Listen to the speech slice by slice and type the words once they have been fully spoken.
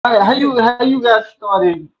how you got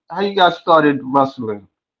started? How you got started wrestling?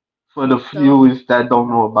 For the So viewers that don't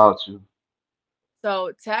know about you.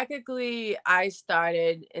 So technically, I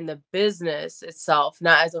started in the business itself,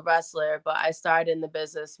 not as a wrestler, but I started in the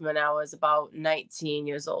business when I was about 19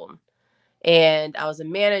 years old. And I was a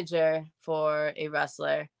manager for a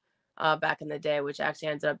wrestler back in the day, which actually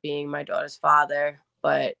ended up being my daughter's father,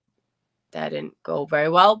 but that didn't go very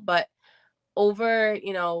well. But over,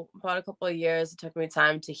 about a couple of years, it took me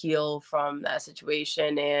time to heal from that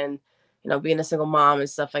situation and, being a single mom and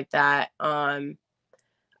stuff like that.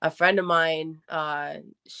 A friend of mine,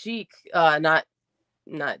 Sheik, not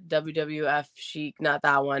WWF Sheik, not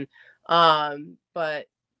that one, but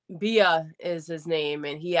Bia is his name,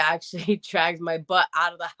 and he actually dragged my butt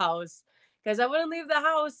out of the house because I wouldn't leave the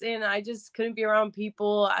house, and I just couldn't be around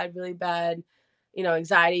people. I had really bad,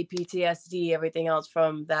 anxiety, PTSD, everything else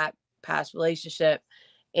from that past relationship,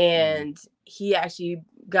 Mm, and he actually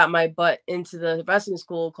got my butt into the wrestling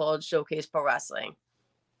school called Showcase Pro Wrestling,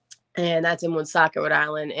 and that's in Woonsocket, Rhode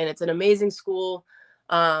Island, and it's an amazing school.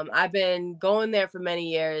 I've been going there for many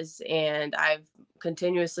years, and I've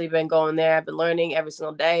continuously been going there. I've been learning every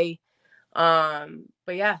single day.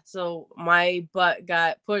 But yeah, so my butt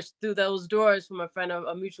got pushed through those doors from a friend, of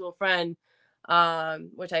a mutual friend,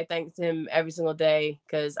 which I thanked him every single day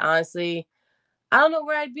because honestly, I don't know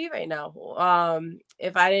where I'd be right now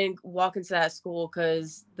if I didn't walk into that school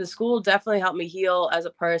because the school definitely helped me heal as a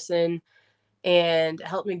person and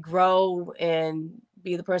helped me grow and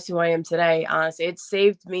be the person who I am today. Honestly, it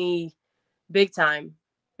saved me big time.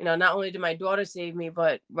 Not only did my daughter save me,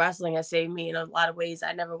 but wrestling has saved me in a lot of ways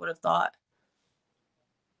I never would have thought.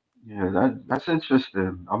 yeah, that's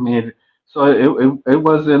interesting. I mean, so it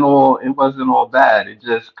wasn't all bad. It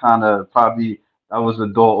just kind of probably that was the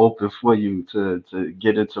door open for you to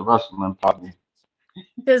get into wrestling, probably.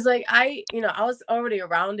 Because like I was already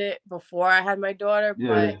around it before I had my daughter, but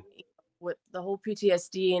Yeah, with the whole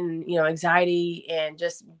PTSD and anxiety and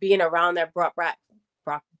just being around that brought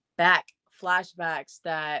back flashbacks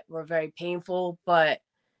that were very painful, but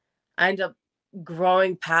I ended up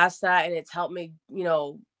growing past that and it's helped me,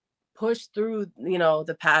 push through,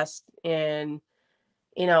 the past and,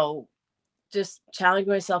 you know, just challenge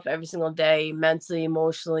myself every single day, mentally,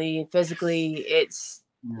 emotionally, physically. It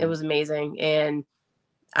yeah, was amazing. And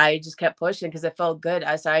I just kept pushing because it felt good.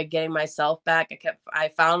 I started getting myself back. I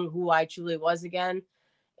found who I truly was again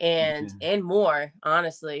yeah, and more,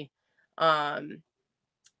 honestly. Um,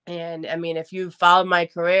 and I mean, if you followed my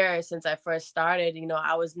career since I first started,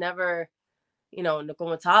 I was never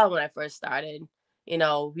Nakoma Tala when I first started.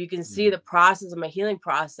 You can see yeah, the process of my healing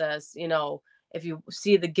process, if you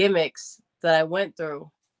see the gimmicks that I went through.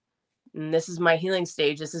 And this is my healing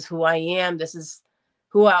stage. This is who I am. This is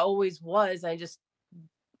who I always was. I just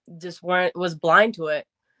weren't was blind to it.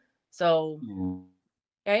 So yeah.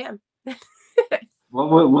 here I am. What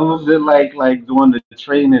was it like doing the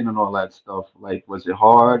training and all that stuff? Like, was it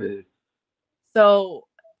hard? So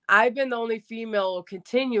I've been the only female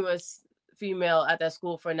continuous female at that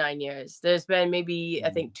school for 9 years. There's been maybe I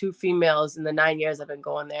think two females in the 9 years I've been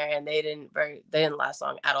going there, and they didn't last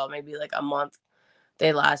long at all. Maybe like a month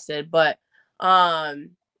they lasted. But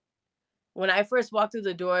um when I first walked through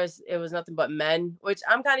the doors, it was nothing but men, which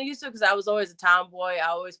I'm kind of used to because I was always a tomboy. I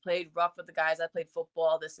always played rough with the guys. I played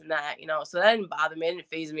football, this and that. So that didn't bother me. It didn't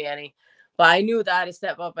phase me any. But I knew that I had to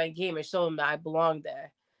step up my game and show them that I belonged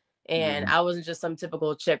there. And Yeah, I wasn't just some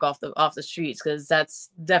typical chick off the streets because that's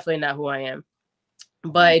definitely not who I am.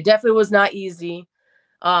 yeah, But it definitely was not easy.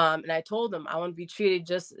 And I told them I want to be treated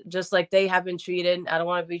just like they have been treated. I don't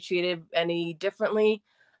want to be treated any differently.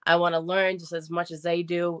 I want to learn just as much as they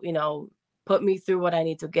do. Put me through what I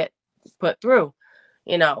need to get put through.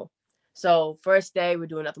 You know. So first day we're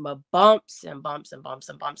doing nothing but bumps and bumps and bumps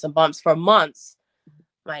and bumps and bumps for months.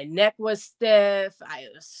 My neck was stiff. I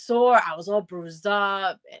was sore. I was all bruised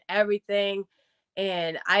up and everything.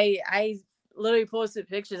 And I literally posted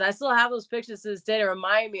pictures. I still have those pictures to this day to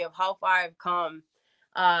remind me of how far I've come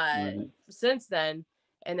uh right. since then.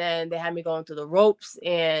 And then they had me going through the ropes.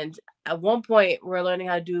 And at one point we're learning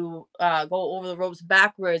how to do go over the ropes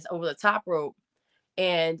backwards over the top rope,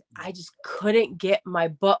 and I just couldn't get my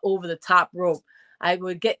butt over the top rope. I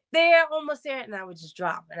would get there, almost there, and I would just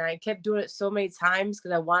drop. And I kept doing it so many times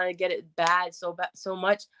because I wanted to get it bad so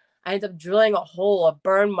much. I ended up drilling a hole, a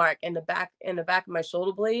burn mark in the back of my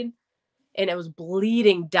shoulder blade, and it was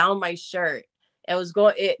bleeding down my shirt. It was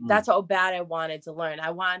going. Mm, That's how bad I wanted to learn. I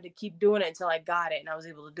wanted to keep doing it until I got it, and I was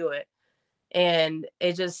able to do it. And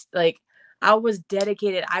it just like I was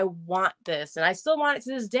dedicated. I want this, and I still want it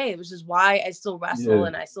to this day, which is why I still wrestle yeah,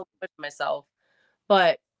 and I still push myself.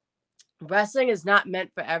 But wrestling is not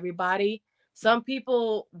meant for everybody. Some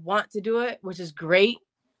people want to do it, which is great,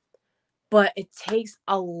 but it takes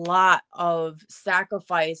a lot of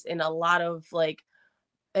sacrifice and a lot of like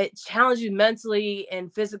it challenges you mentally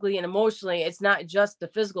and physically and emotionally. It's not just the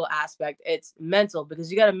physical aspect, it's mental because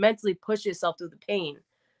you got to mentally push yourself through the pain.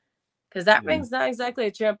 Because that Yeah. ring's not exactly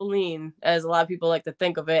a trampoline, as a lot of people like to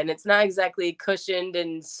think of it. And it's not exactly cushioned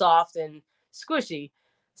and soft and squishy.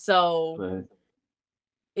 So, But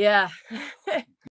yeah.